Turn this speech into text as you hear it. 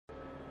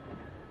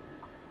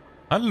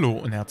Hallo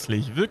und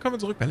herzlich willkommen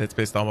zurück bei Let's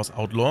Play Star Wars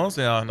Outlaws.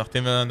 Ja,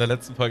 nachdem wir in der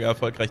letzten Folge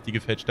erfolgreich die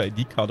gefälschte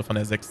ID-Karte von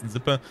der 6.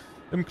 Sippe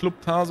im Club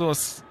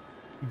Tarsos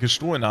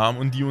gestohlen haben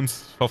und die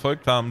uns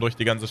verfolgt haben durch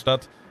die ganze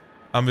Stadt,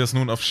 haben wir es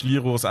nun auf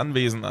Schliros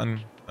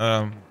Anwesen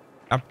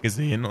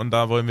abgesehen. Und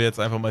da wollen wir jetzt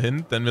einfach mal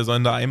hin, denn wir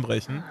sollen da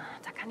einbrechen.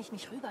 Da kann ich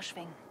mich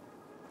rüberschwingen.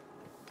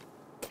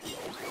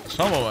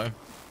 Schauen wir mal.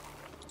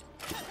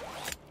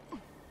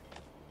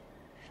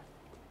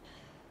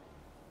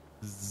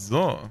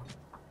 So.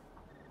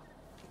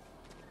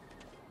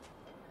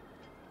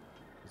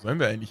 Wo sollen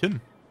wir eigentlich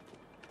hin?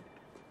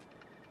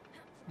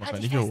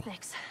 Wahrscheinlich hier hoch.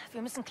 Nix.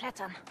 Wir müssen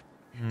klettern.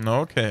 Na,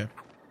 okay.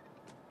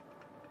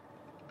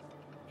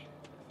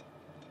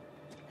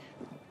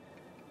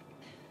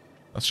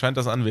 Das scheint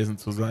das Anwesen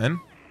zu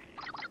sein.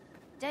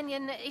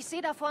 Daniel, ich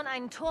sehe da vorne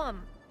einen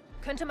Turm.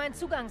 Könnte mein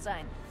Zugang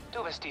sein.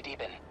 Du bist die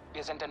Diebin.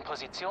 Wir sind in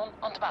Position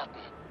und warten.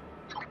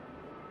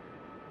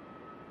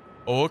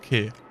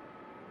 Okay.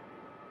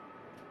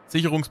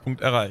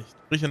 Sicherungspunkt erreicht.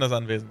 Sprich in das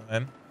Anwesen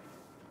ein.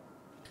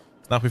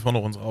 Ist nach wie vor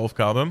noch unsere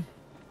Aufgabe.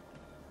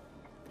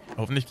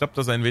 Hoffentlich klappt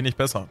das ein wenig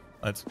besser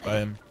als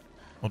beim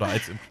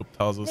als im Club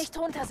Tarsus. Nicht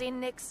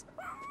runtersehen, nix.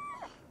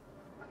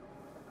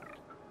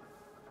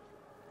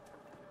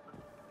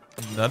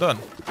 Na dann.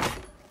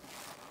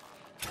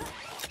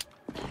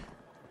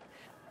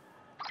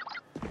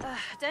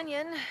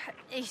 Daniel,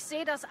 ich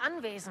sehe das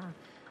Anwesen.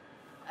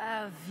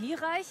 Wie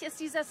reich ist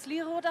dieser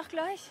Sliro doch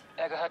gleich?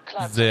 Er gehört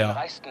klar zu Sehr. den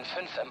reichsten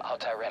 5 im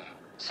Outer Rim.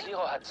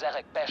 Sliro hat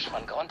Zarek Besh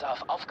von Grund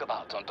auf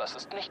aufgebaut und das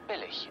ist nicht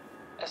billig.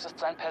 Es ist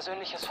sein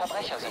persönliches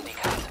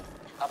Verbrechersyndikat.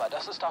 Aber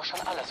das ist auch schon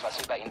alles,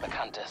 was über ihn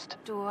bekannt ist.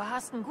 Du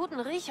hast einen guten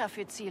Riecher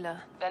für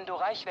Ziele. Wenn du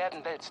reich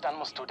werden willst, dann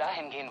musst du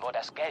dahin gehen, wo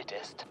das Geld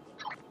ist.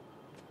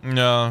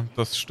 Ja,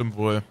 das stimmt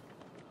wohl.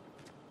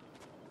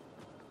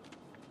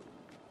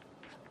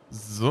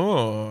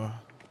 So.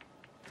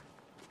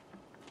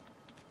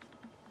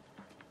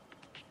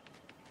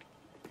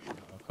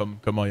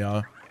 Komm, können wir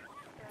ja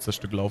das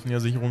Stück laufen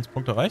hier.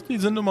 Sicherungspunkte erreicht. Die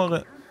sind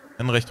immer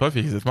recht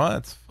häufig. Jetzt mal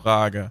als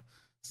Frage.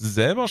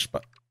 Selber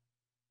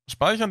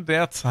speichern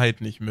derzeit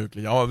nicht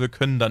möglich, aber wir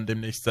können dann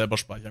demnächst selber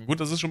speichern. Gut,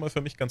 das ist schon mal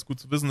für mich ganz gut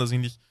zu wissen, dass ich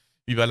nicht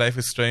wie bei Life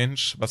is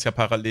Strange, was ja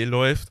parallel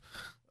läuft,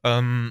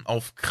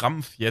 auf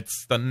Krampf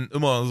jetzt dann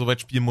immer so weit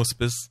spielen muss,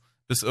 bis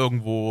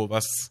irgendwo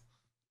was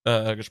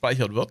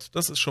gespeichert wird.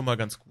 Das ist schon mal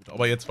ganz gut.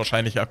 Aber jetzt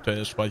wahrscheinlich aktuell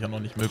ist Speichern noch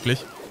nicht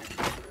möglich.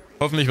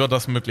 Hoffentlich wird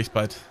das möglichst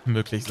bald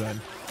möglich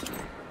sein.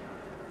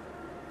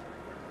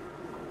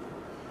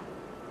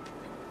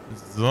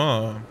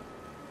 So.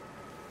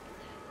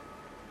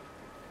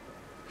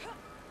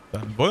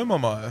 Dann wollen wir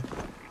mal.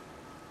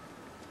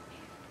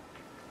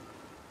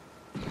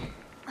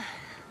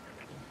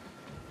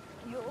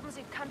 Hier oben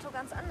sieht Kanto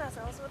ganz anders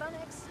aus, oder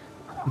nix?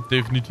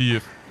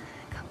 Definitiv.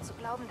 Kaum zu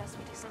glauben, dass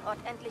wir diesen Ort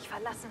endlich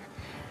verlassen.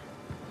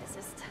 Es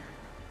ist...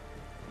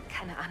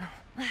 keine Ahnung.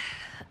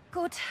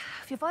 Gut,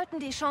 wir wollten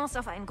die Chance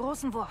auf einen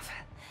großen Wurf.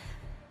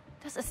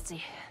 Das ist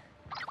sie.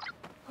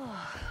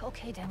 Oh,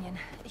 okay, Daniel.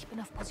 Ich bin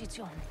auf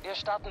Position. Wir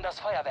starten das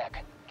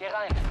Feuerwerk. Geh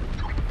rein.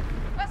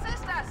 Was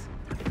ist das?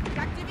 Ich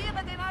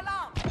aktiviere den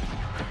Alarm.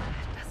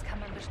 Das kann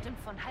man bestimmt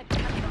von halb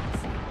Kanto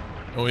aus sehen.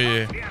 Oh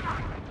je. Findet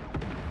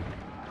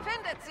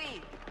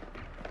sie.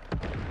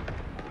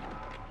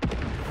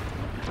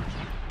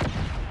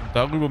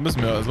 Darüber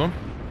müssen wir also.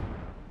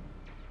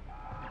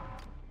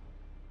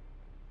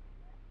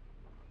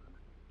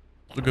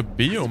 Drücke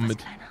B, um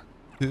mit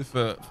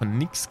Hilfe von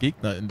Nix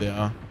Gegner in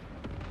der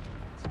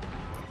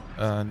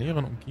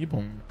näheren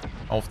Umgebung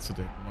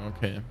aufzudecken.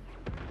 Okay.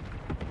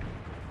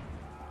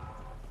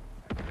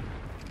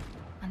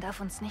 Man darf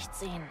uns nicht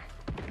sehen.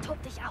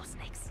 Tob dich aus,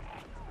 Nix.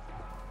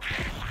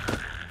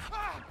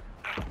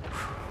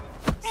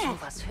 So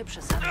was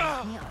Hübsches haben wir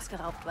noch nie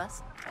ausgeraubt,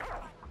 was?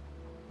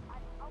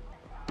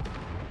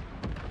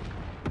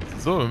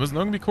 So, wir müssen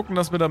irgendwie gucken,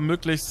 dass wir da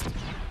möglichst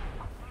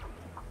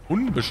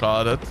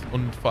unbeschadet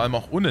und vor allem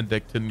auch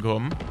unentdeckt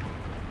hinkommen.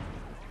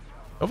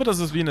 Ich hoffe, das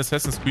ist wie in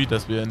Assassin's Creed,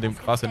 dass wir in dem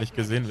Gras ja nicht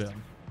gesehen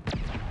werden.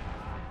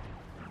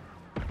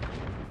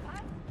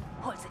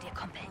 Hol sie dir,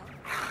 Kumpel.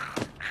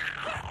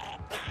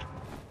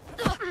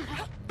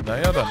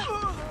 Naja, dann.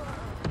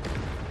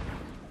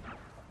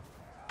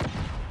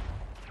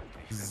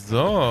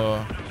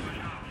 So.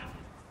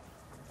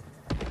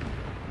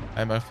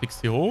 Einmal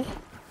fix hier hoch.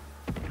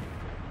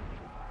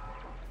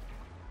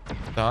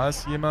 Da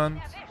ist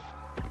jemand.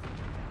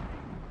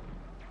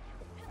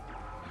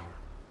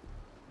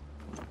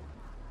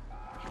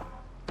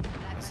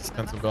 Das ist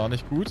ganz so gar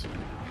nicht gut.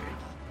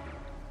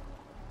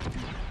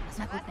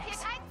 Na gut,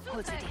 Nix.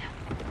 Hol sie dir.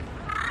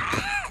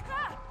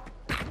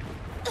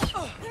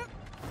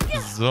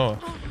 So.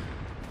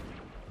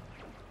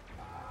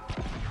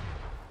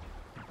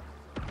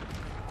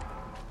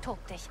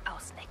 Tob dich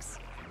aus, Nix.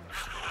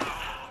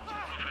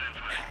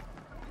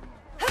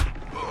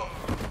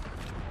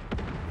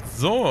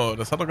 So,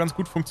 das hat doch ganz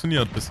gut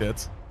funktioniert bis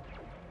jetzt.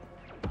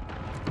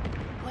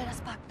 Hol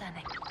das Bug da,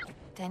 Nix.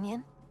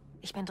 Daniel,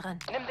 ich bin dran.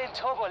 Nimm den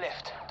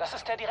Turbolift. Das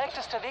ist der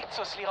direkteste Weg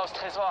zu Sliros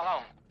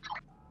Tresorraum.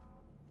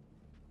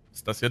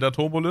 Ist das hier der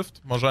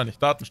Turbolift? Wahrscheinlich.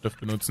 Datenstift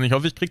benutzen. Ich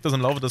hoffe, ich kriege das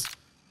im Laufe des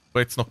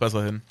Projekts noch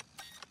besser hin.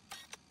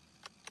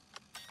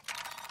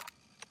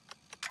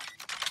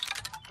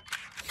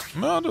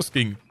 Na, das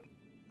ging.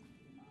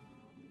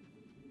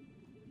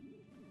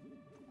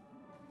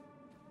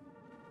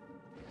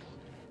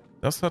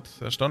 Das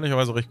hat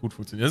erstaunlicherweise recht gut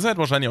funktioniert. Das ist halt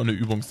wahrscheinlich auch eine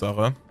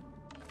Übungssache.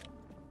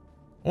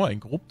 Oh, ein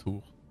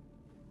Grobtuch.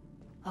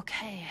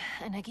 Okay,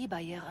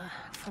 Energiebarriere.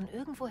 Von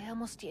irgendwoher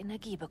muss die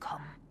Energie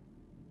bekommen.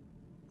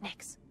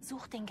 Nix,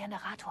 such den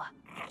Generator.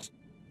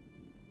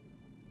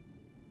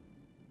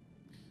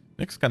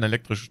 Nix kann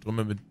elektrische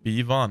Ströme mit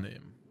B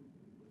wahrnehmen.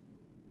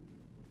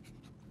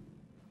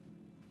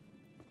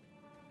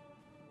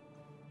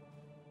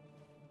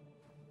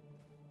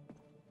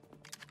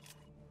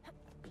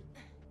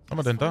 Was haben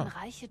wir denn da?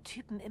 Reiche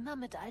Typen immer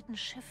mit alten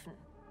Schiffen.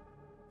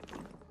 Das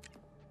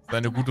ist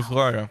eine gute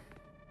Frage.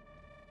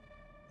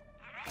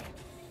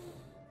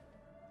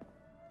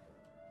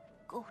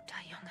 Guter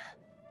Junge.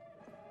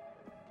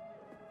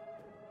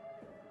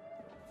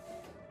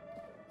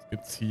 Was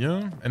gibt's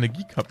hier?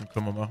 Energiekappen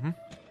können wir machen.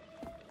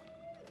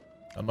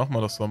 Dann machen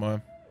wir das doch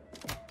mal.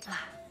 Ah,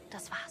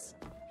 das war's.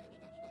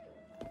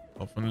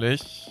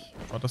 Hoffentlich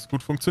hat das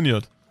gut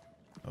funktioniert.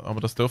 Aber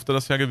das dürfte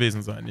das ja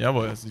gewesen sein.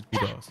 Jawohl, es sieht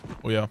gut aus.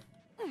 Oh ja.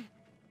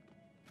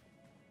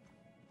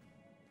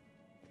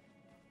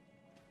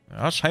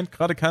 Ja, scheint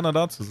gerade keiner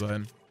da zu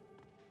sein.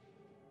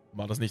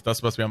 War das nicht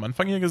das, was wir am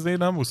Anfang hier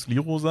gesehen haben, wo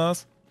Sliro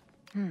saß?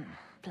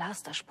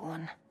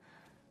 Blasterspuren.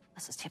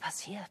 Was ist hier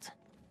passiert?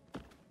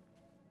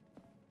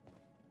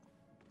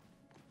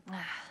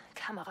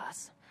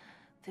 Kameras.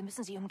 Wir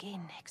müssen sie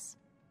umgehen, Nix.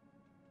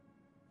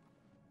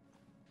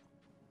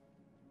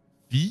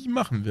 Wie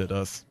machen wir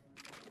das?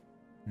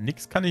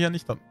 Nix kann ich ja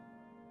nicht...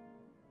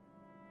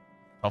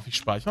 Darf ich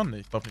speichern? Nee,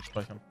 ich darf nicht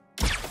speichern.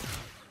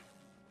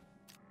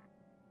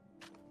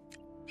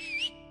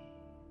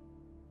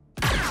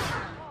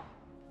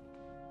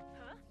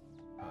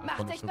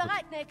 Mach dich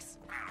bereit, Nix.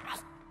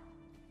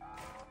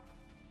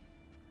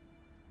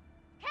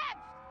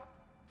 Kämpf!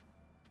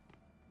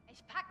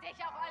 Ich pack dich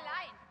auch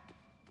allein.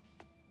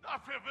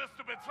 Dafür wirst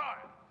du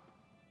bezahlen.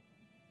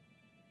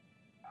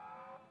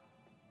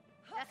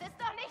 Das ist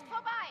doch nicht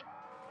vorbei.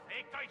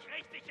 Legt euch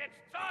richtig ins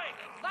Zeug.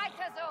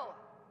 Weiter so.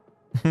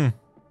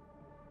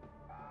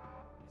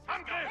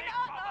 Angriff In ist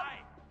Ordnung. vorbei.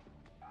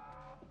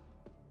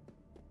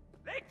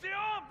 Legt sie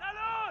um, na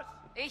los.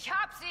 Ich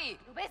hab sie.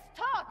 Du bist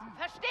tot.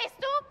 Verstehst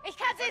du? Ich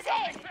kann sie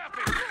sehen.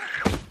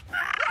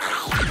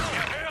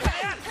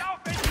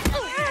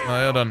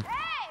 Naja, dann.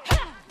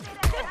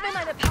 Gib mir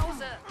meine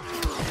Pause.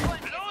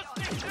 Los,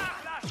 nicht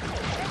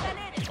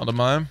nachlassen. Warte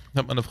mal, ich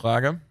habe mal eine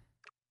Frage.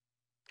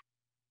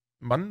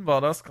 Wann war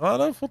das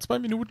gerade? Vor 2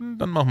 Minuten?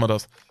 Dann machen wir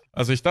das.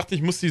 Also ich dachte,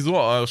 ich muss die so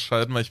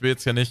ausschalten, weil ich will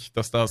jetzt ja nicht,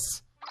 dass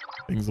das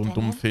wegen so einem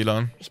dummen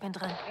Fehler... Ich bin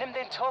drin. Nimm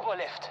den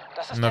Turbolift.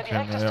 Das ist Okay,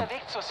 der direkteste ja.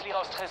 Weg zu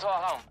Sliros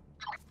Tresorraum.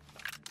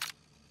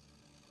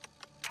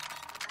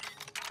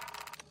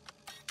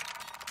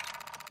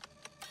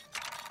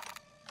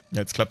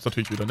 Jetzt klappt es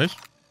natürlich wieder nicht.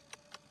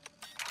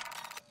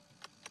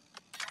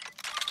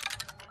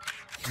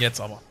 Jetzt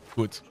aber.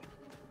 Gut.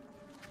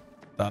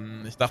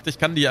 Dann, ich dachte, ich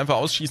kann die einfach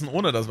ausschießen,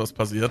 ohne dass was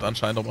passiert.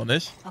 Anscheinend aber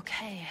nicht.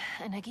 Okay,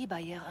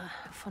 Energiebarriere.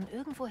 Von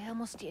irgendwoher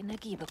muss die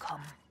Energie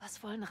bekommen.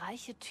 Was wollen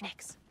reiche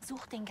Nix?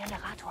 Such den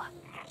Generator.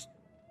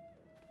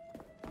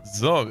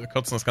 So, wir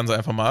kürzen das Ganze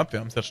einfach mal ab. Wir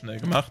haben es ja schnell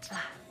gemacht. Ah,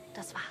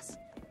 das war's.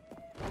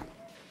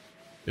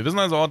 Wir wissen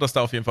also auch, dass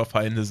da auf jeden Fall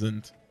Feinde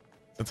sind.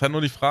 Jetzt halt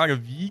nur die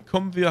Frage, wie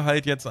kommen wir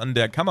halt jetzt an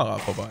der Kamera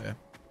vorbei?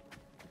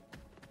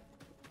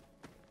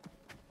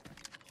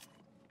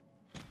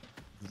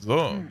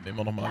 So, nehmen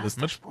wir nochmal alles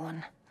mit.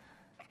 Blasterspuren.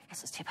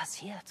 Was ist hier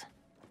passiert?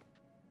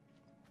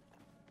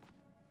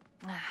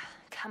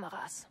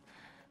 Kameras.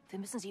 Wir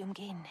müssen sie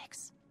umgehen,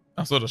 Nix.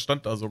 Achso, das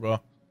stand da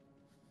sogar.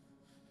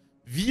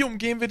 Wie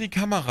umgehen wir die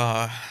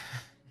Kamera?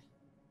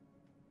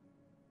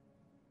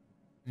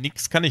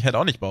 Nix kann ich halt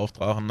auch nicht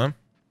beauftragen, ne?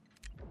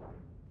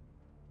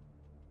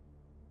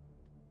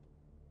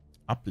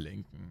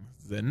 Ablenken.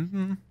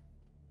 Senden?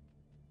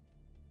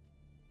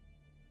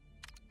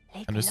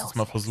 Leg Dann müsste los, es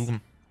mal Nix.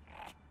 versuchen.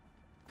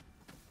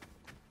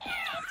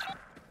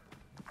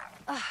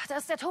 Ach, da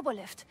ist der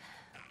Turbolift.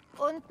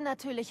 Und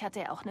natürlich hat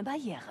er auch eine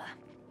Barriere.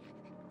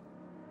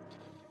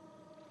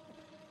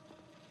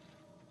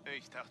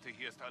 Ich dachte,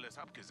 hier ist alles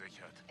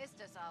abgesichert. Ist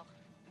es auch.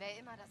 Wer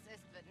immer das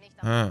ist, wird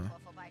nicht Ah. am Tor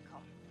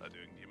vorbeikommen. Hat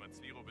irgendjemand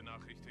Sliro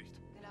benachrichtigt?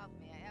 Glaub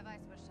mir, er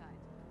weiß Bescheid.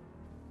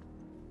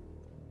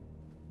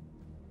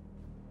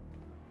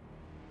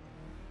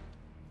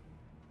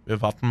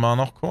 Wir warten mal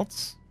noch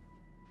kurz.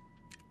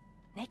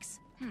 Nix.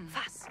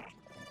 Was?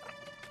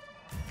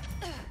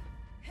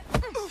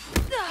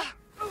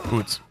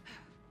 Gut.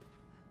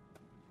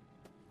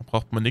 Da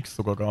braucht man nix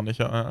sogar gar nicht.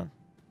 Ja.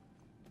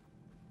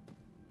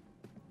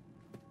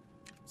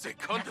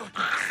 Sekunde.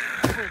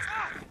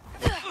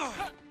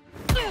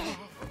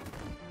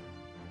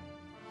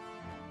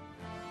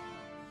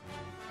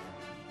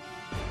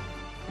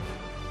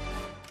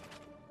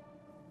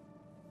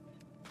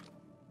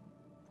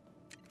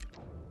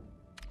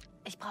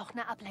 Ich brauche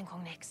eine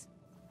Ablenkung, Nix.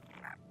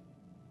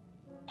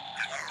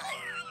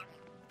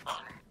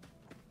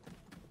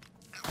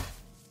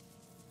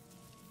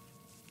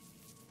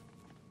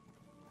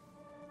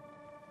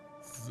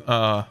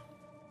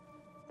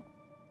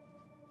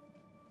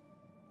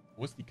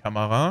 Wo ist die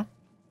Kamera?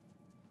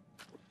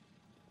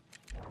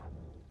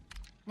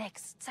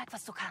 Nix, zeig,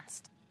 was du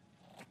kannst.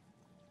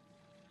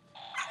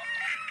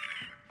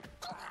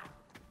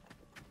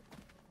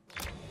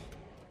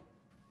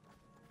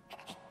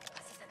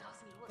 Was ist da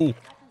draußen los? Oh. Wir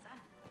greifen uns an.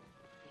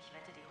 Ich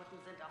wette, die Hutten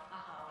sind auf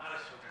Rache aus.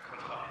 Alles unter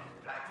Kontrolle.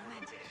 Bleib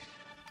Moment. dicht.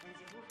 Wenn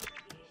sie rufen,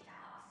 gehe ich da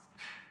raus.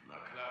 Na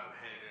klar, du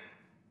Heldin.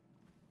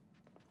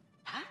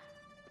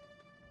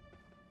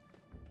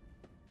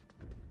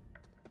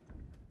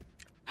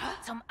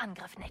 Zum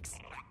Angriff, Nix.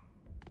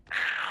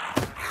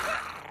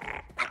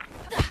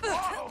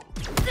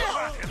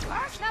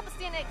 Schnapp es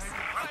dir, Nix.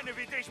 Eine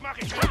wie dich mach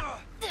ich.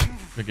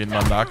 Wir gehen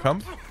mal in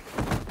Nahkampf.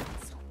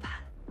 Super.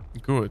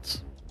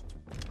 Gut.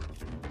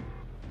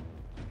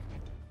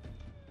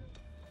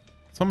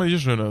 Was haben wir hier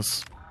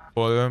Schönes?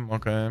 Voll,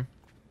 okay.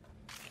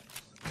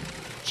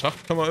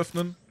 Schacht können wir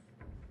öffnen.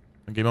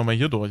 Dann gehen wir mal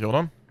hier durch,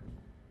 oder?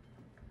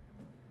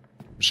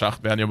 Im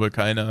Schacht werden ja wohl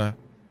keine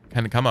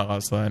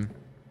Kameras sein.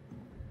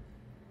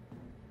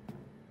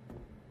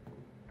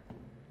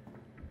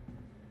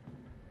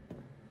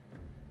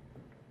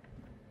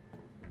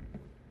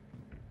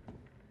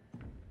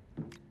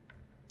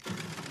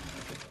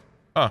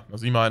 Ah, da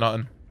sieh mal einer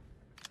an.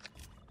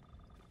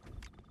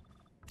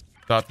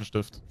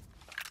 Datenstift.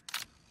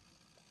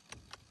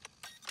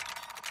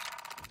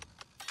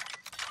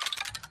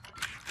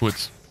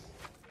 Gut.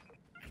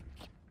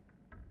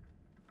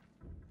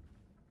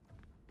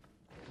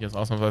 Hier ist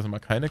ausnahmsweise mal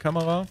keine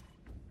Kamera.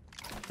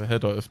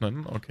 Behälter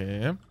öffnen,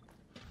 okay.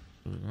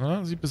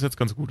 Ja, sieht bis jetzt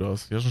ganz gut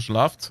aus. Hier ist ein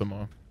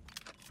Schlafzimmer.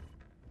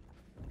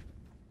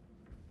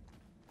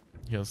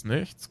 Hier ist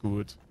nichts,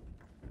 gut.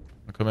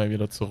 Dann können wir ja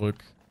wieder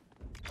zurück.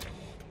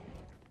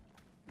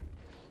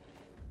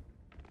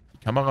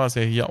 Die Kamera ist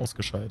ja hier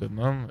ausgeschaltet,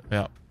 ne?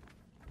 Ja.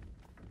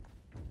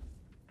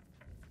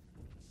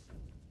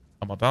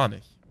 Aber da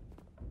nicht.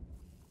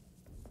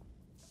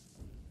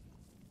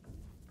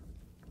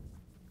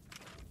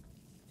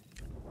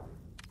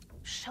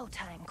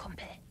 Showtime,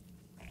 Kumpel.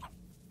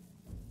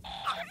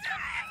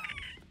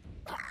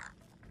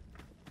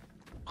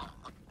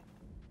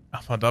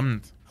 Ach,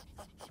 verdammt.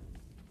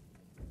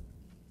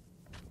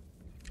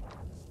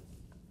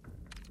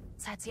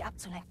 Zeit, sie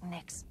abzulenken,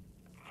 Nix.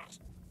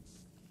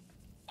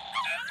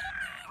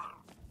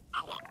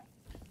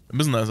 Wir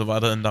müssen also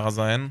weiterhin da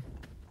sein.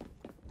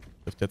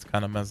 Dürfte jetzt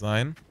keiner mehr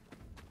sein.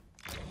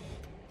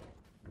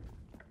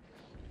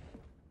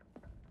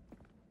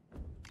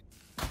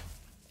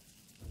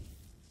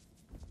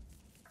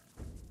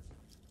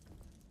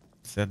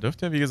 Bisher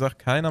dürfte ja, wie gesagt,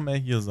 keiner mehr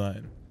hier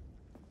sein.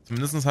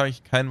 Zumindest habe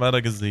ich keinen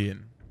weiter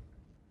gesehen.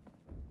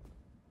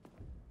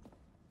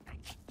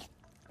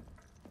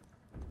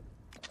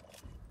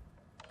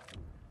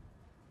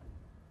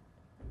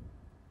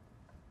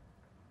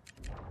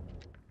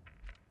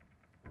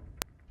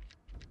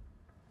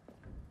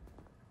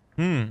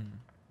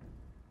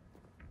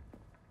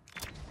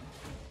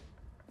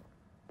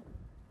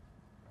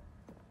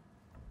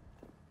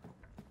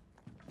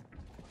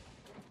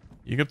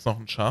 Hier gibt es noch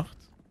einen Schacht.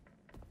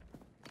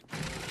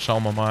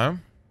 Schauen wir mal,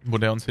 wo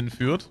der uns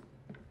hinführt.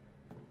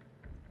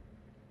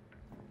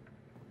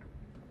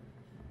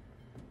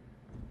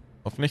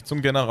 Hoffentlich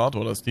zum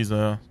Generator, dass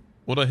diese...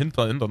 Oder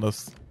hinter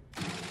das...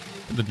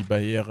 Hinter die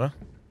Barriere.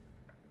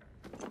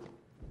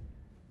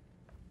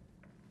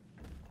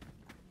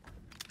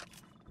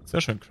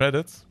 Sehr schön,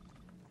 Credits.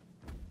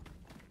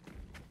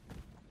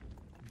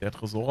 Der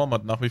Tresorraum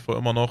hat nach wie vor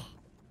immer noch...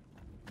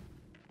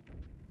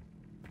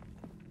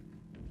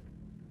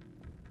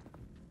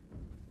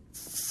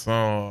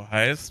 So,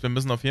 heißt, wir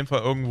müssen auf jeden Fall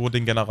irgendwo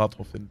den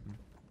Generator finden.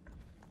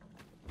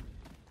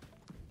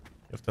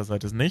 Hier auf der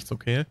Seite ist nichts,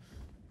 okay.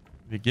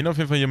 Wir gehen auf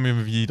jeden Fall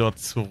hier wieder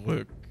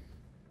zurück.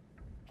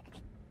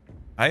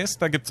 Heißt,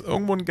 da gibt es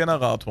irgendwo einen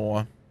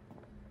Generator.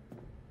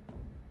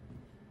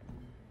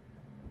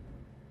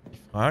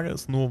 Die Frage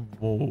ist nur,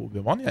 wo?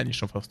 Wir waren ja eigentlich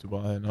schon fast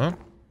überall, ne?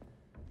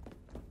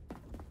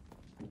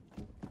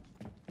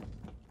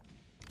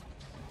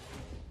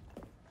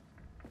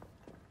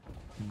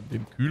 In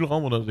dem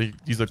Kühlraum oder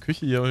dieser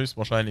Küche hier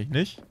höchstwahrscheinlich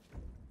nicht.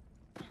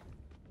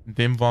 In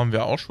dem waren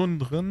wir auch schon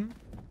drin.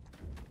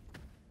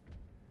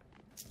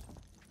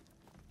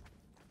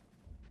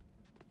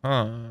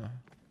 Ah.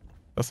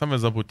 Das haben wir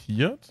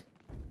sabotiert.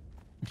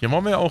 Und hier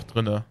waren wir ja auch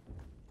drinne.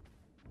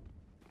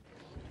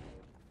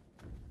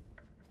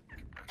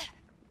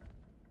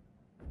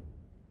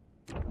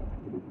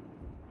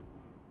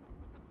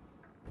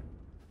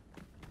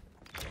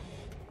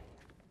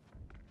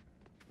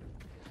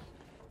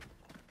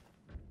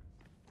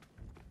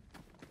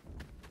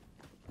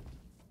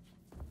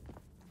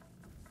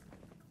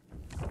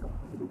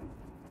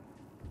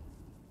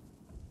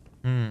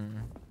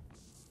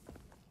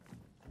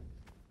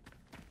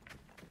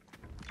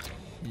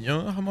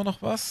 Hier haben wir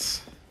noch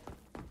was.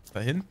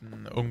 Da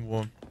hinten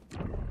irgendwo.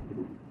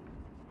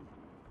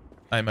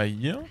 Einmal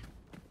hier.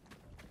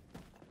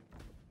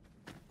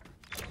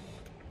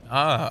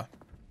 Ah.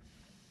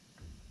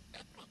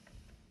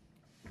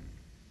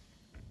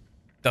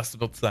 Das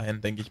wird sein,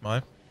 denke ich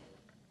mal.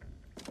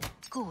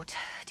 Gut,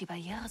 die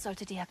Barriere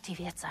sollte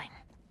deaktiviert sein.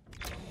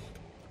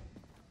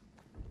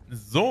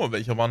 So,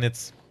 welcher waren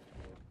jetzt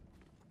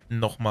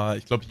nochmal?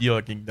 Ich glaube,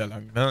 hier ging der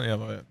lang, ne?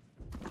 Jawohl.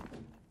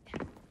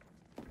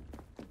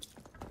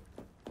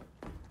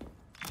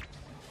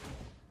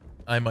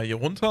 Einmal hier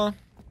runter.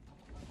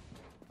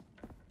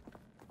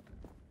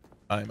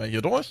 Einmal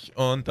hier durch.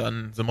 Und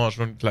dann sind wir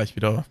schon gleich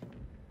wieder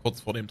kurz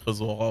vor dem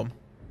Tresorraum.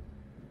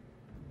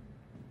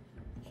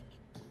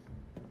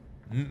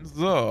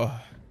 So.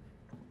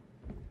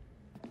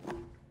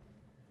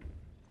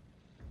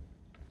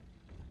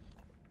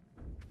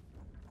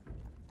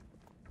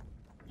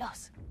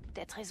 Los,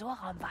 der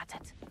Tresorraum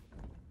wartet.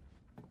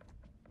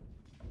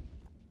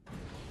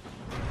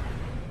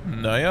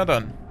 Naja,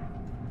 dann.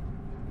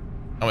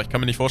 Aber ich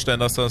kann mir nicht vorstellen,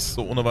 dass das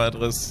so ohne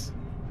weiteres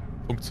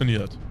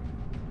funktioniert.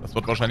 Das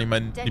wird wahrscheinlich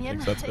mein Daniel,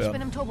 Lieblingssatz ich bin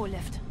werden. im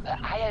Turbolift.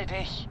 Beeil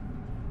dich!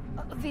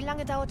 Wie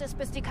lange dauert es,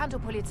 bis die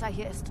Kanto-Polizei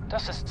hier ist?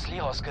 Das ist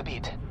Sliros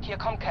Gebiet. Hier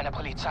kommt keine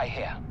Polizei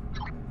her.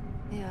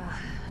 Ja,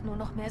 nur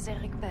noch mehr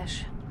Zarek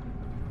Besh.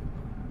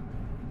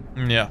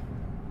 Ja.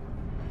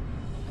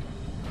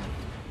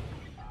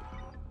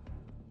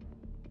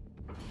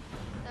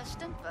 Das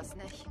stimmt was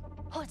nicht.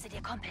 Hol sie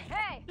dir, Kumpel.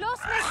 Hey! Los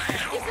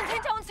nicht! Die sind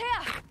hinter uns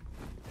her!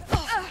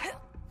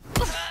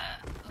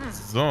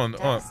 So, und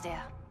Da oh. ist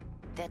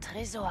der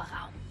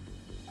Tresorraum.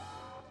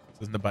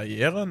 Ist das eine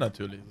Barriere?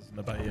 Natürlich, das ist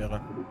eine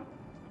Barriere.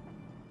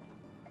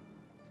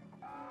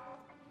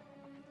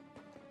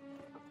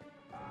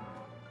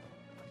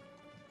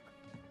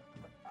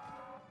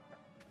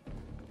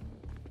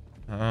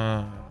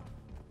 Ah.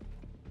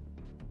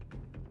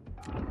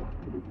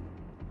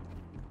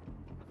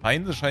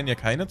 Feinde scheinen ja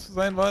keine zu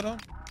sein weiter.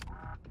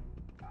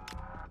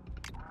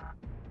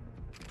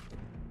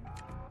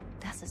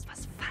 Das ist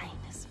was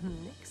Feines.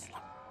 Nix.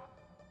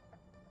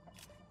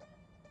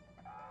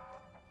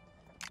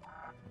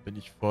 Bin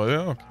ich voll?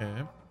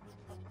 Okay.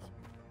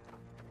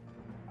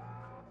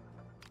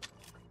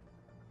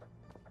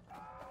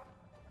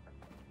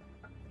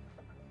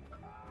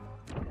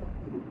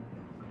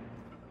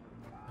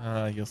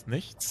 Ah, hier ist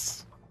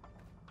nichts.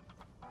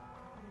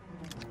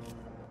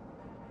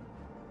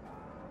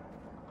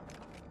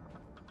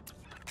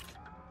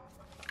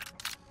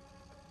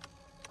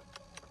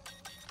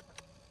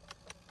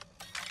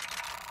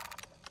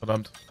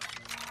 Verdammt.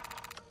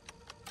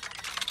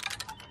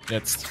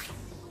 Jetzt.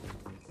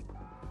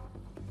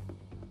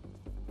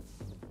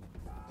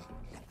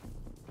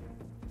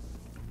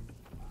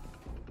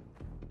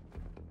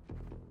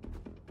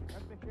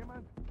 Hört mich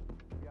jemand?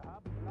 Wir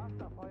haben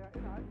Blasterfeuer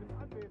innerhalb des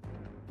Anwesens.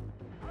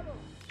 Hallo?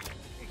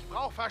 Ich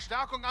brauche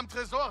Verstärkung am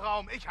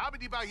Tresorraum. Ich habe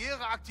die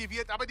Barriere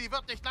aktiviert, aber die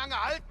wird nicht lange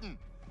halten.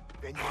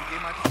 Wenn hier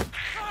jemand...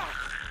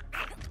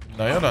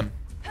 Naja, dann.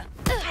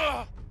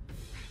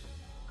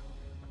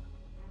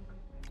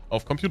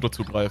 Auf Computer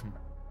zugreifen.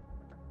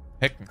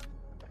 Hacken.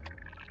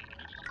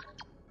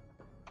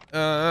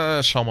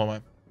 Schauen wir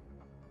mal.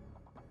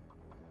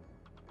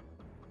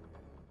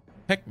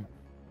 Hacken.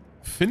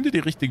 Finde die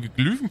richtige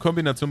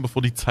Glyphenkombination,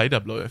 bevor die Zeit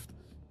abläuft.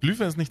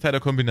 Glyphe ist nicht Teil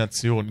der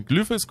Kombination.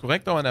 Glyphe ist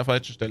korrekt, aber an der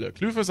falschen Stelle.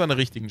 Glyphe ist an der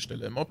richtigen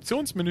Stelle. Im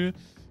Optionsmenü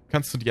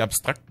kannst du die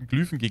abstrakten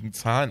Glyphen gegen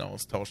Zahlen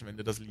austauschen, wenn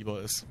dir das lieber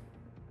ist.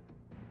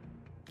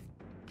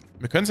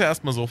 Wir können es ja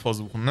erstmal so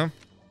versuchen, ne?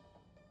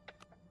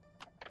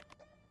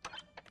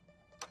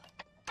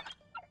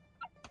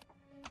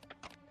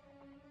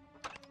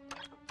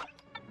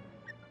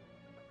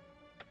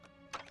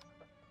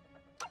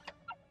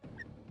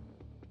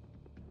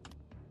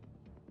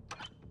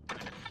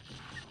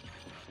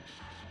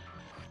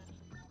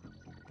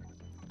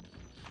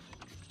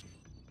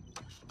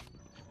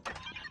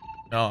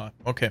 Ja,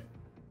 okay.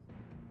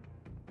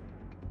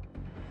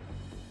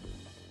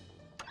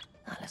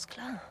 Alles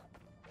klar.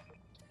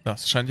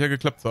 Das scheint ja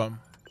geklappt zu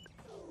haben.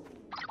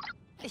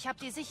 Ich habe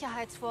die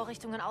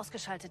Sicherheitsvorrichtungen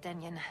ausgeschaltet,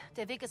 Daniel.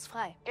 Der Weg ist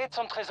frei. Geht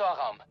zum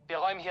Tresorraum. Wir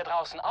räumen hier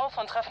draußen auf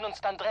und treffen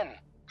uns dann drin.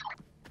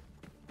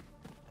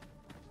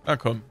 Na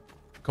komm.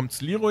 Kommt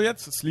Sliro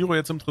jetzt? Ist Sliro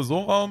jetzt im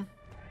Tresorraum?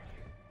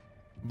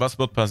 Was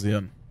wird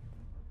passieren?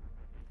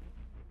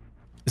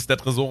 Ist der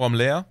Tresorraum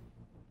leer?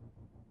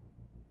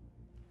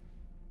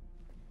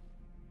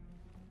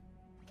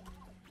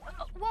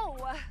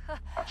 Wow.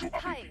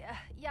 Hi.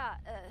 Ja,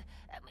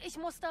 ich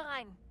muss da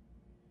rein.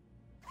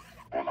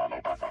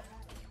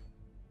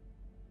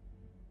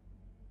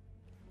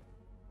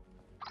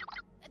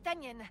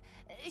 Daniel,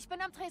 ich bin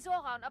am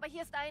Tresorraum, aber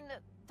hier ist ein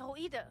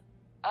Droide.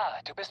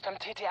 Ah, du bist beim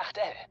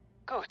TT-8L.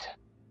 Gut.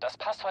 Das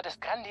Passwort ist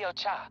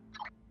Grandiocha.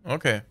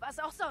 Okay. Was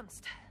auch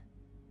sonst.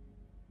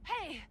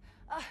 Hey,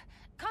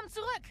 komm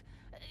zurück.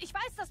 Ich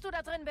weiß, dass du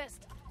da drin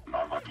bist.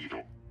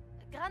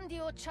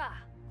 Grandiocha.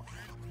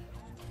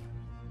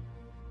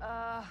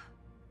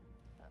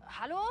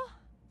 Hallo?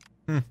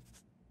 Hm.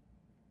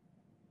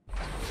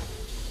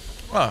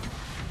 Ah.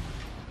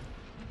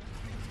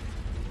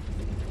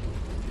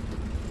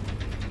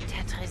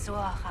 Der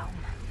Tresorraum.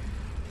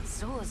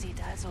 So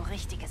sieht also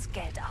richtiges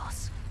Geld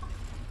aus.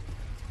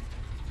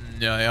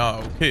 Ja, ja,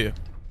 okay.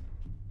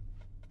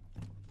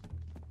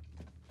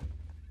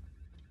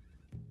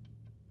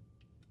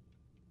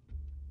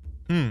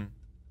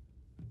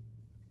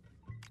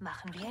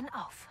 denn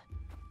auf?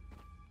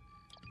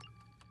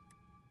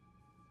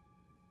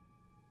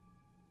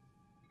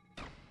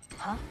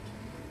 Huh?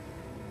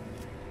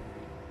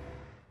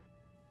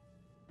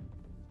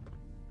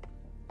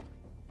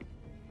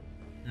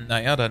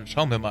 Naja, dann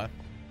schauen wir mal.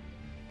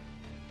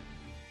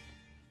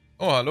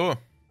 Oh, hallo.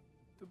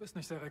 Du bist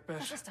nicht Derek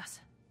Bash. Was ist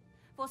das?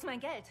 Wo ist mein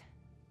Geld?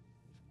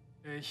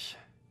 Ich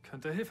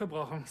könnte Hilfe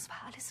brauchen. Es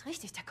war alles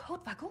richtig, der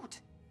Code war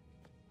gut.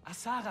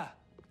 Asara.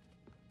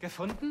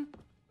 Gefunden?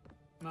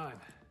 Nein.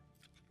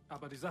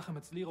 Aber die Sache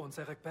mit Sliro und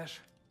Derek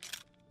Bash,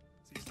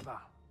 sie ist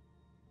wahr.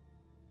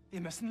 Wir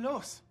müssen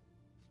los.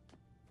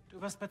 Du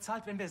wirst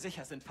bezahlt, wenn wir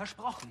sicher sind.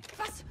 Versprochen.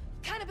 Was?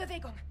 Keine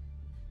Bewegung.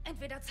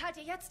 Entweder zahlt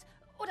ihr jetzt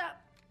oder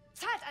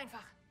zahlt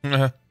einfach.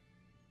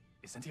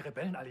 Wir sind die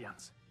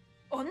Rebellenallianz.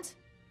 Und?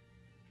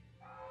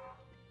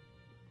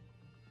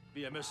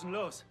 Wir müssen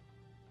los.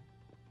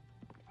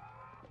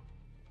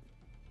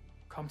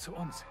 Komm zu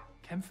uns.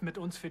 Kämpf mit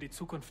uns für die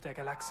Zukunft der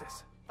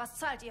Galaxis. Was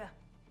zahlt ihr?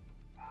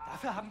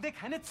 Dafür haben wir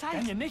keine Zeit.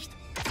 Wenn ihr nicht...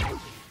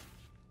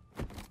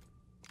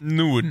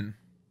 Nun.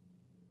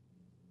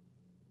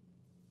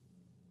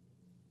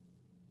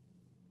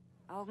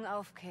 Augen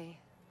auf, Kay.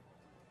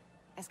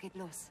 Es geht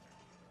los.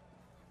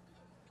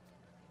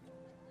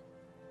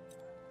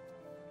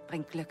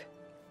 Bringt Glück.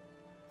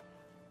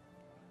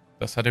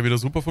 Das hat ja wieder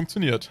super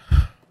funktioniert.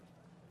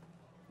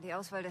 Die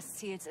Auswahl des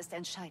Ziels ist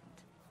entscheidend.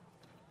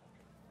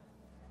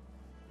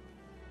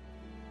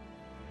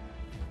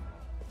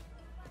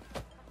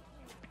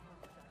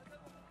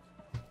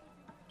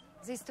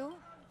 Siehst du?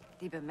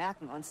 Die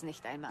bemerken uns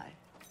nicht einmal.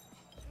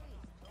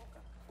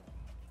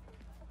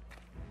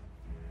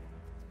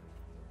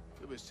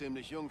 Du bist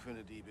ziemlich jung für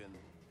eine Diebin.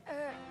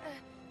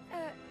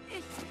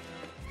 Ich...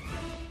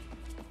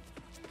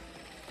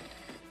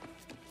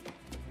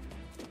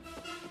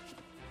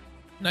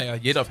 Naja,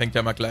 jeder fängt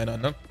ja mal klein an,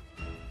 ne?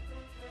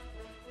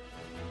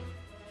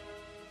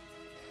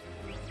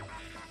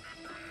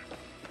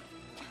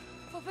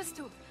 Wo bist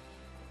du?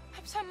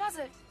 Hab's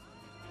vermasselt.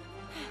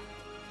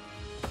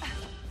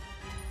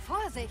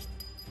 Vorsicht!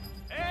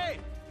 Hey!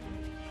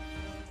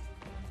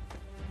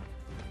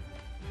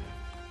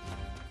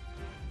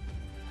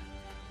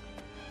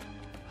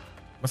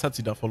 Was hat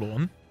sie da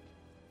verloren?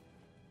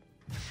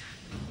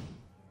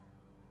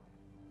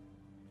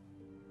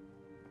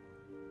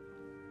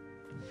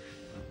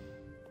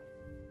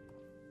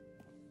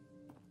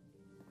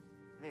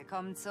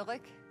 Willkommen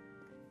zurück.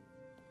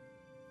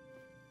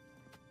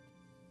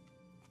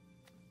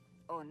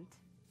 Und?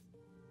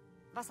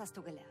 Was hast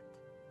du gelernt?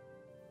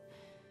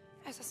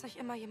 Es ist nicht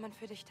immer jemand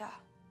für dich da.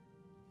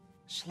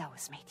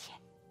 Schlaues Mädchen.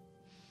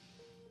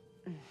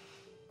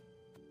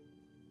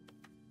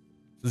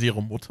 Ist sie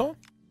ihre Mutter?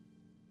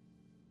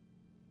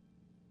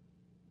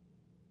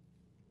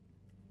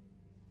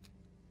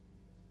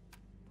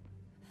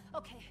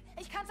 Okay,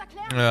 ich kann's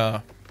erklären.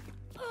 Ja.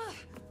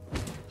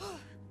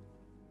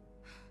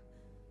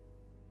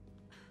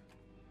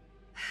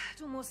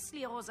 Du musst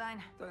Sliro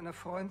sein. Deine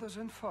Freunde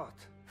sind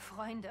fort.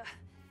 Freunde.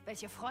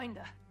 Welche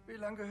Freunde? Wie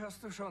lange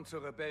gehörst du schon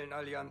zur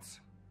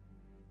Rebellenallianz?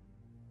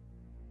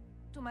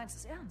 Du meinst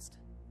es ernst?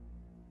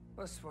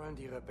 Was wollen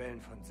die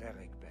Rebellen von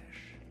Derek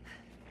Bash?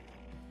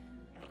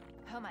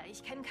 Hör mal,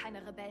 ich kenne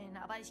keine Rebellen,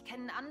 aber ich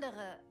kenne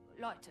andere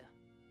Leute.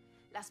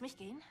 Lass mich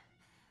gehen.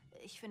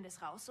 Ich finde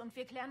es raus und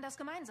wir klären das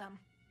gemeinsam.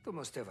 Du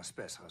musst dir was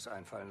Besseres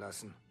einfallen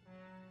lassen.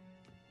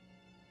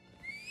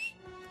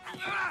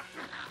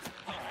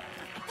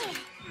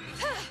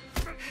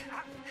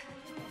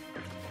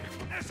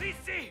 Er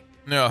schießt sie!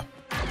 Ja.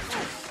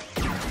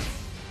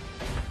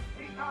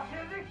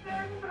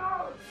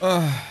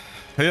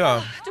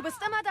 Ja. Du bist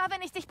immer da,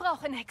 wenn ich dich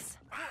brauche, Nix.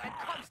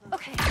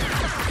 Okay.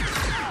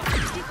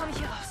 Wie komme ich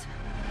hier raus?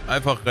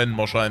 Einfach rennen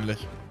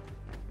wahrscheinlich.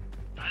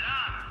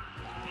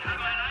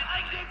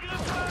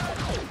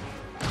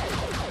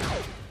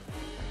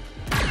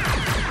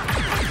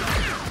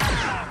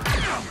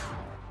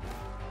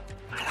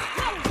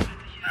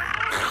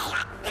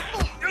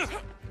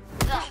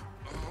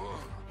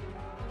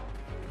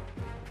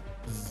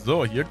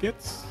 So, hier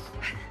geht's.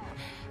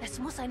 Es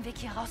muss einen Weg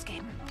hier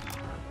rausgeben.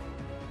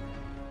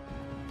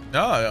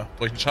 Ja, ja,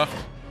 durch den Schacht.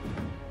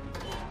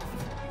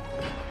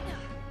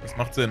 Das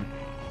macht Sinn.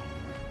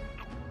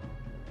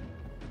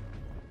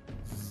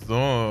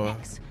 So.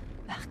 Nix.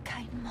 Mach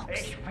keinen Mucks.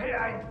 Ich will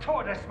ein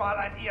Todesmal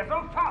an ihr,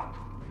 sofort!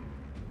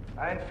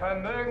 Ein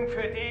Vermögen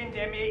für den,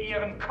 der mir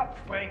ihren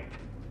Kopf bringt.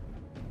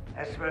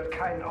 Es wird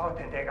keinen Ort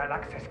in der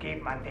Galaxis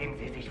geben, an dem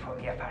sie sich vor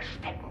mir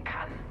verstecken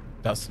kann.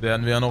 Das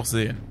werden wir ja noch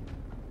sehen.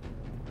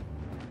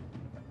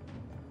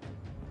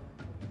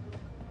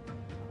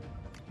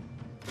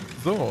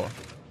 So.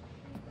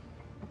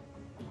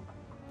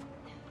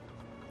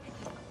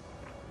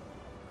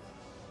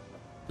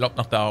 Glaubt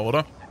nach da,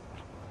 oder?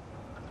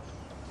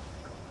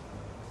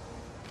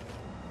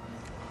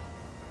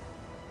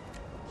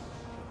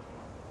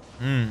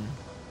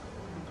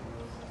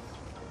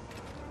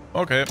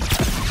 Okay.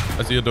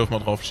 Also hier dürfen wir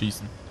drauf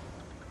schießen.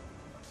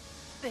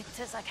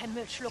 Bitte sei kein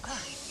Müllschlucker.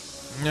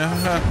 Ja.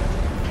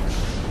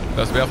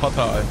 Das wäre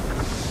fatal.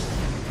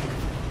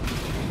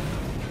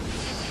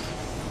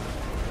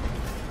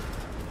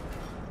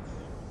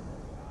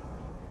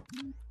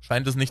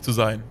 Scheint es nicht zu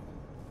sein.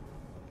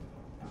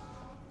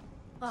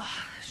 Oh,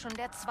 schon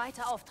der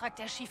zweite Auftrag,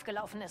 der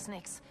schiefgelaufen ist,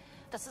 Nix.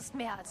 Das ist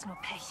mehr als nur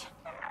Pech.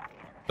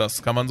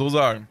 Das kann man so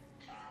sagen.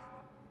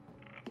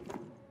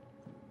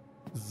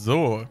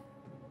 So.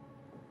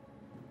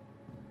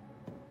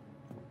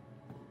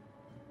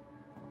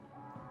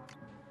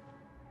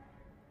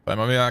 Weil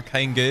wir ja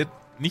kein Geld,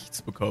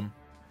 nichts bekommen.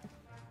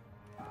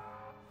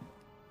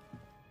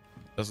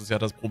 Das ist ja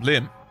das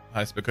Problem.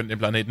 Heißt, wir können den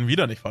Planeten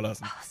wieder nicht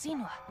verlassen. Oh, sieh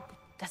nur.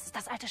 Das ist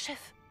das alte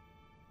Schiff.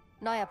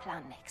 Neuer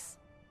Plan, Nix.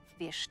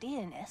 Wir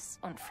stehlen es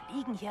und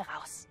fliegen hier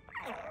raus.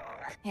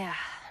 Ja,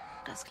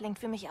 das klingt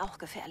für mich auch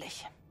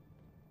gefährlich.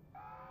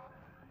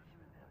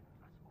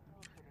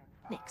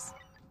 Nix.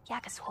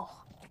 Jag es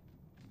hoch.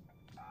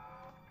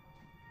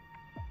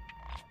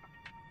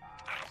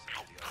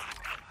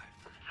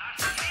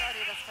 Schau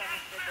dir das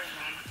verrückte Ding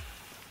an.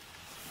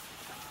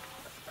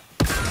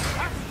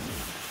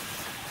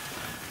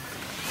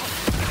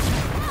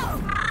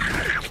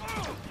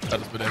 Ja,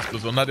 das mit der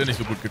Explosion hat ja nicht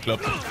so gut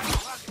geklappt.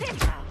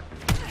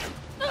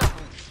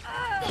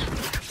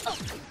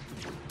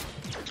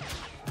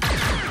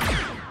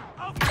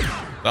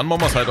 Dann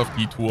machen wir es halt auf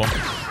die Tour.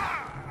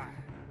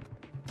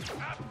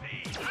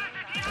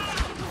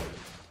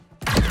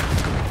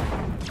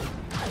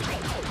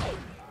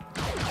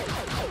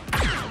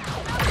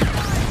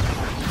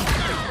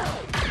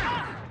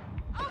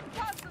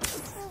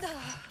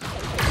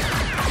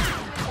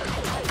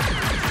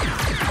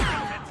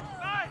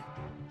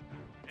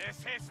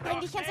 Bring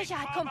dich in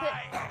Sicherheit, Kumpel.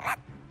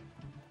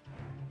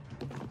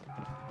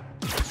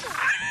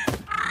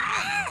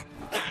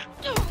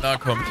 Na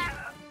kommt.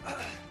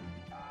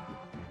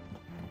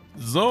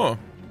 So.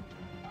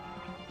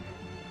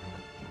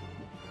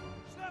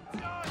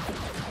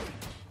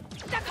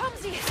 Da kommen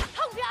sie.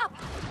 Hauen wir ab.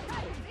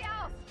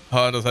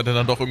 Ha, das hat ja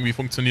dann doch irgendwie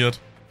funktioniert.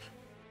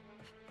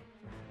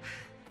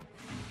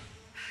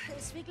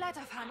 Ist wie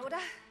Gleiterfahren, oder?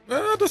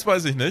 Das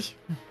weiß ich nicht.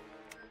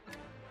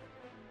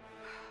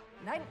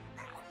 Nein.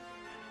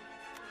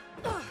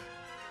 Der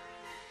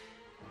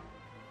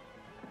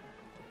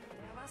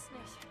war's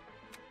nicht.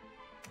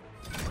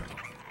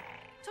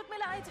 Tut mir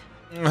leid.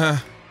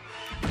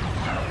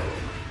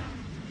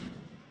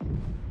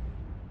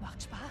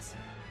 Macht Spaß.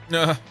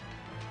 Ja.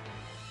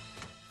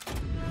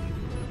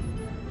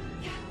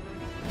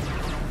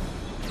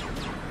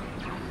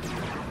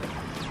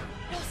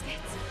 Los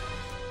geht's.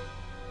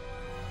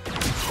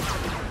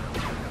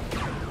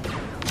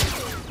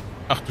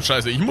 Ach du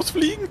Scheiße, ich muss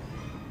fliegen?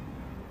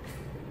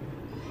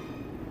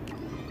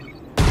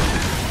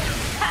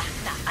 Ha,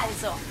 na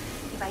also.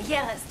 Die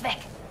Barriere ist weg.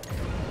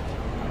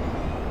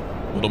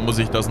 Oder muss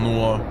ich das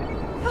nur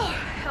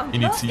Und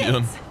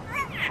initiieren? los geht's.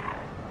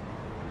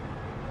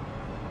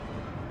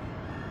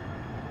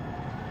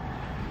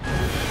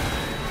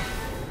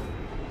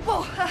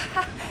 Oh,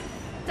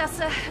 das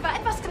war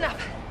etwas knapp.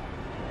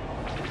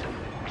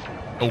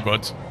 Oh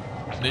Gott.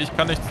 Nee, ich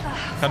kann nichts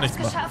machen.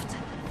 Geschafft.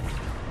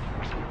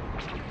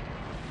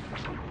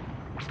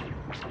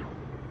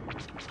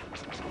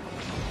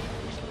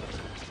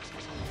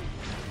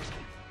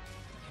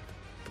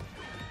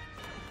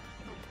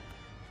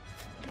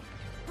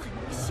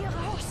 Bring mich hier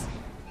raus.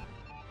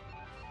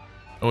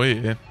 Ui.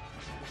 Nein,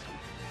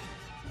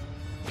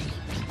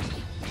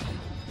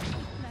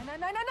 nein,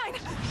 nein, nein,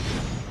 nein.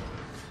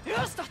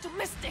 Hörst doch, du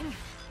Mistding.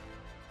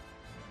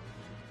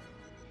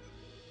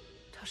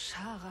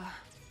 Toshara.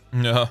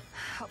 Ja.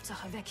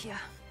 Hauptsache weg hier.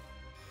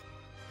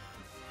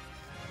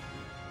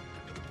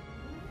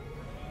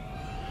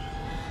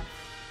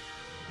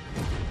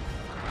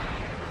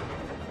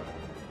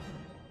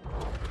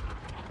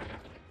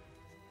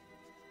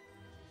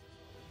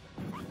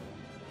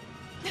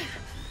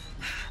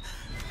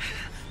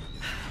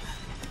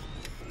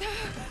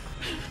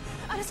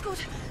 Alles gut.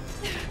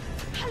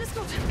 Alles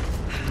gut.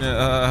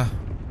 Ja.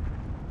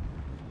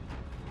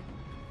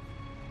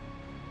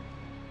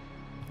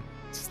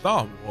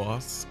 Star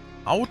Wars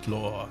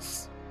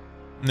Outlaws.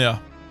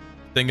 Ja.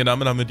 Ich denke,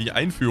 damit haben wir die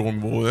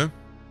Einführung wohl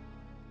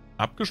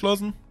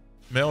abgeschlossen.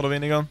 Mehr oder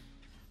weniger.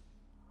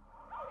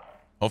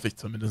 Hoffe ich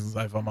zumindest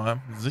einfach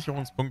mal.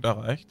 Sicherungspunkt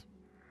erreicht.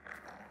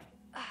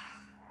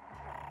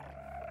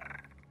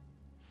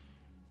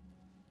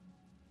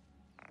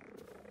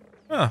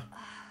 Ja.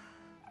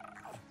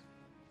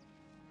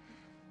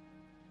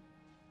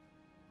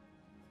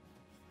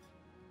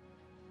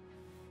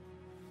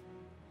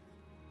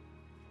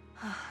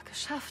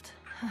 Geschafft.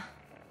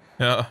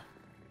 Ja.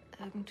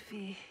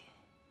 Irgendwie.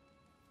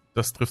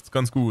 Das trifft's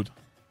ganz gut.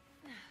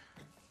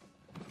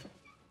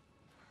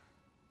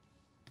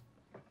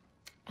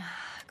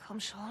 Komm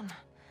schon.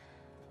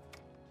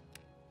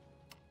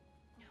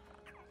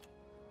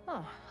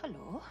 Oh,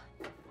 hallo.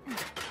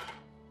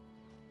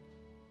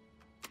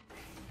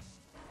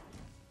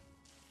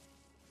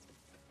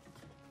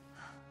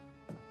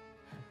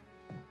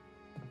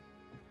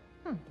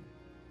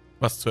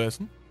 Was zu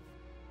essen?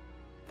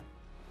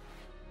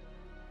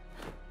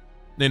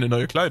 Ne, eine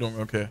neue Kleidung,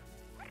 okay.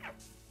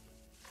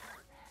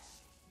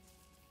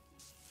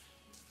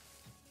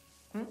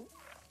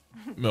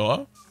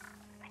 Ja.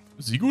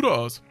 Sieht gut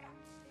aus.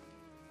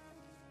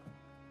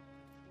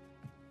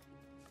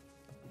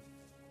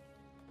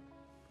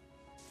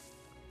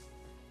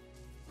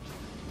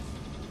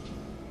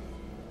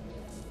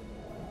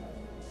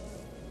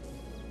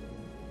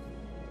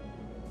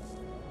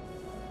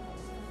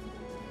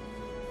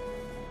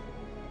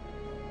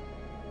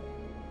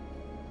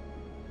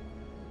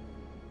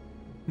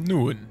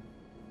 Nun.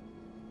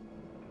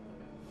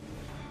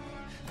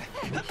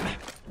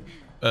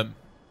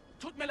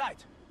 Tut mir leid.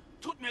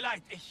 Tut mir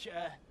leid. Ich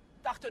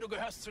dachte, du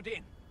gehörst zu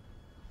denen.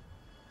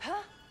 Hä?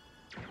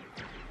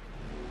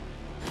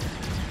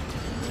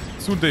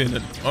 Zu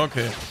denen.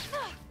 Okay.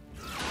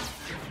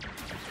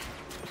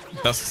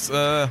 Das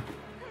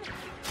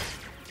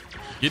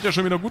geht ja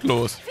schon wieder gut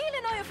los.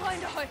 Viele neue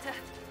Freunde heute.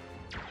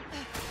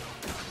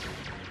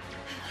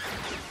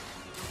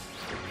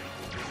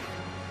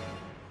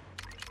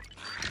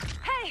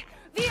 Hey,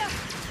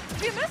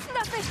 wir müssen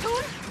das nicht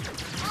tun.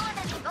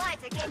 Ohne die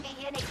Beute gehen wir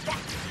hier nicht weg.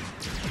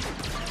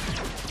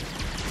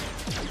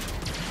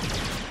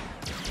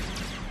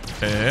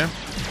 Okay.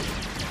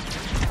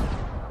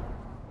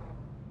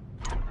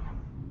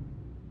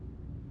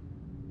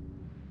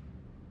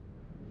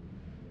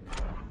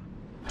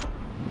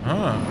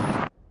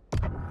 Ah.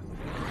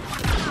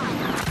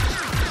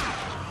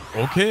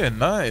 Okay,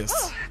 nice.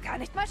 Oh, gar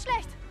nicht mal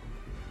schlecht.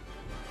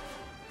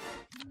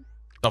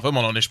 Darf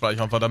immer noch nicht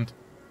speichern, verdammt.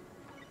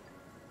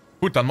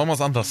 Gut, dann machen wir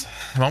es anders.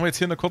 Machen wir jetzt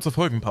hier eine kurze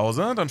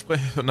Folgenpause, dann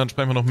sprechen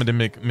wir noch mit dem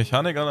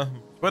Mechaniker.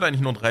 Ich wollte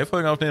eigentlich nur 3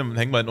 Folgen aufnehmen, dann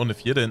hängen wir halt noch eine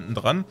 4. hinten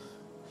dran.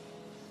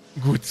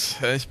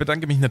 Gut, ich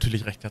bedanke mich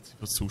natürlich recht herzlich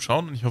fürs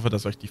Zuschauen und ich hoffe,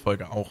 dass euch die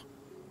Folge auch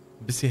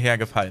bis hierher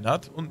gefallen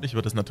hat. Und mich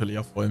würde es natürlich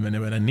auch freuen, wenn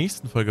ihr bei der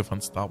nächsten Folge von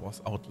Star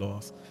Wars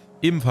Outlaws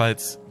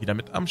ebenfalls wieder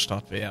mit am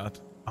Start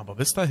wärt. Aber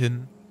bis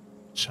dahin,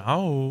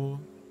 ciao.